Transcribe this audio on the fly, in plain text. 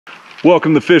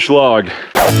Welcome to Fish+Log.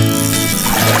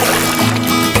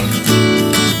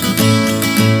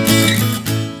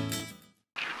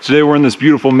 Today we're in this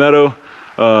beautiful meadow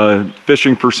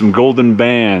fishing for some golden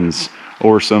bands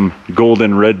or some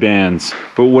golden red bands.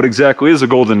 But what exactly is a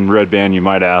golden red band, you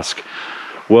might ask?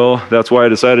 Well, that's why I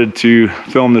decided to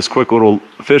film this quick little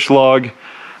fish log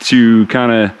to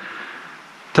kind of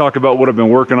talk about what I've been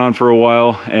working on for a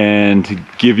while and to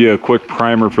give you a quick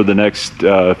primer for the next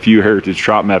few Heritage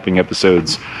Trout Mapping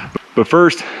episodes. But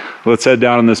first, let's head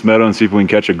down in this meadow and see if we can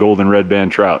catch a golden red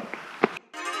band trout.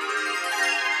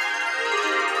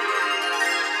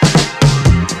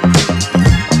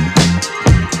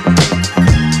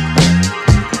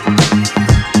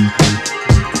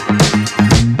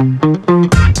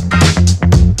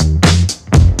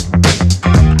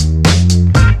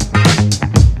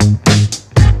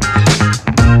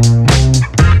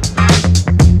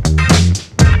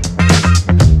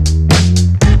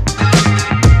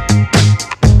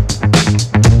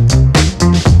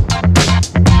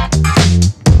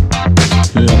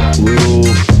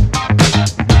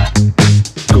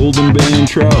 Golden band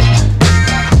trout,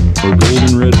 or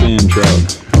golden red band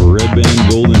trout, or red band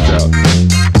golden trout.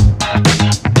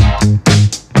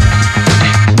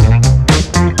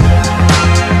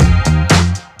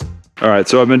 Alright,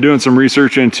 so I've been doing some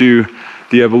research into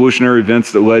the evolutionary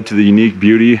events that led to the unique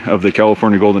beauty of the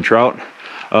California golden trout.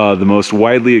 The most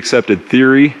widely accepted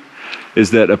theory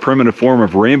is that a primitive form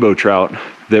of rainbow trout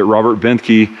that Robert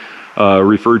Benthke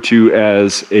referred to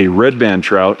as a red band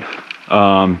trout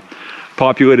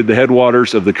populated the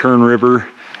headwaters of the Kern River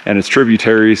and its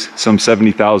tributaries some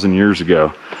 70,000 years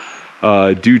ago.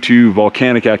 Due to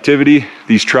volcanic activity,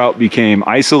 these trout became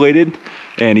isolated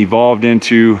and evolved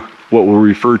into what we'll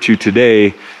refer to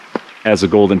today as a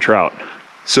golden trout.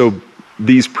 So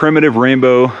these primitive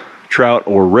rainbow trout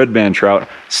or red band trout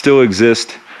still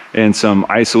exist in some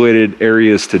isolated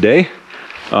areas today.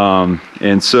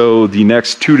 And so the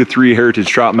next 2 to 3 Heritage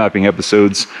Trout Mapping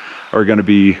episodes are going to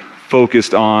be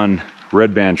focused on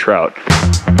red band trout.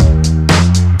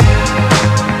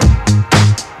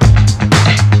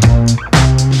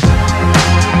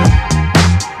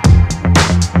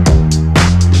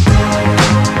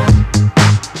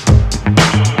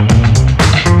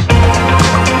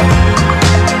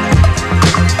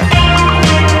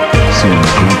 Seeing him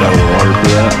jump out of the water for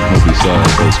that. I hope you saw that.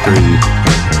 That was crazy.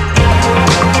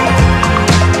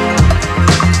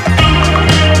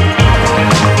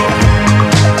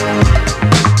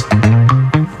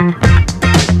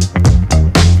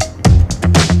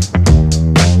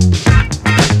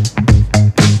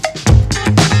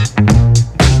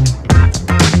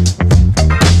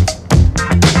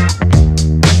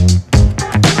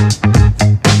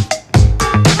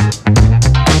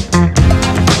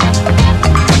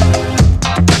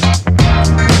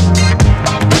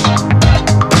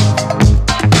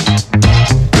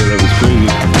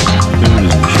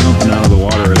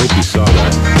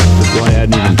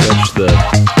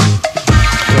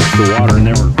 The water and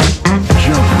never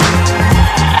jumping.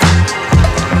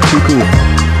 Too cool.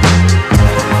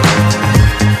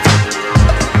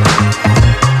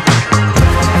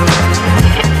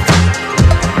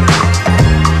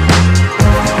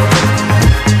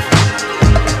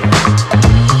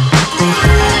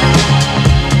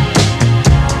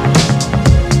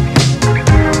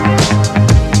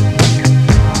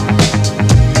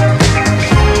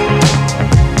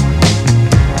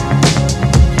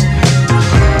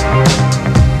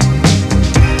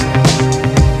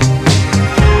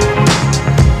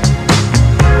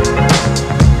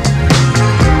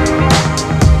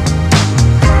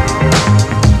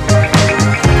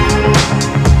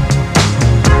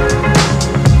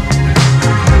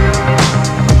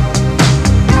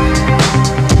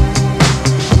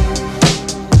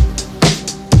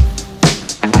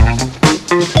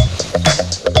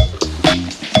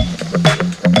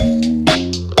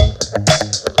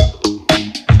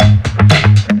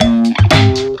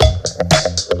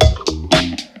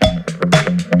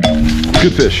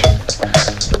 Good fish.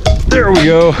 There we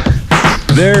go.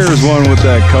 There's one with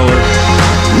that color.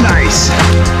 Nice.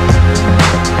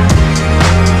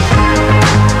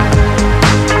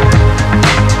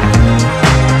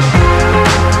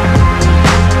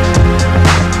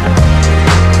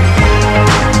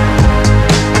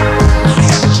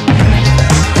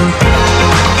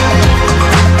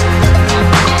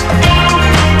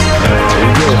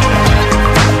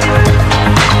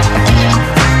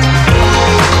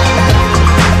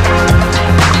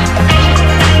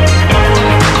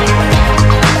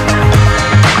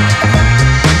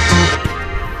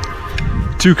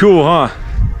 Too cool, huh?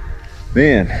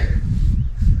 Man.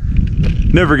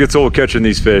 never gets old catching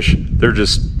these fish. They're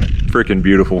just freaking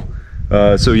beautiful.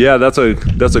 So yeah, that's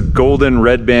a golden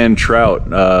red band trout.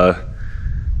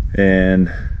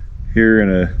 And here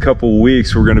in a couple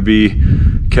weeks, we're gonna be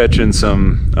catching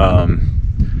some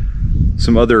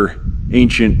other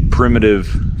ancient primitive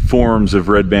forms of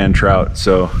red band trout.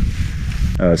 So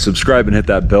subscribe and hit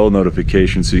that bell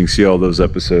notification so you can see all those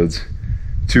episodes.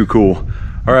 Too cool.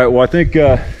 All right, well, I think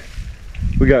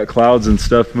we got clouds and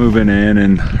stuff moving in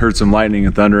and heard some lightning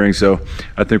and thundering, so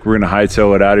I think we're gonna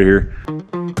hightail it out of here.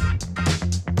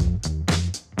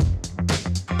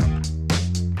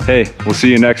 Hey, we'll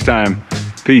see you next time.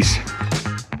 Peace.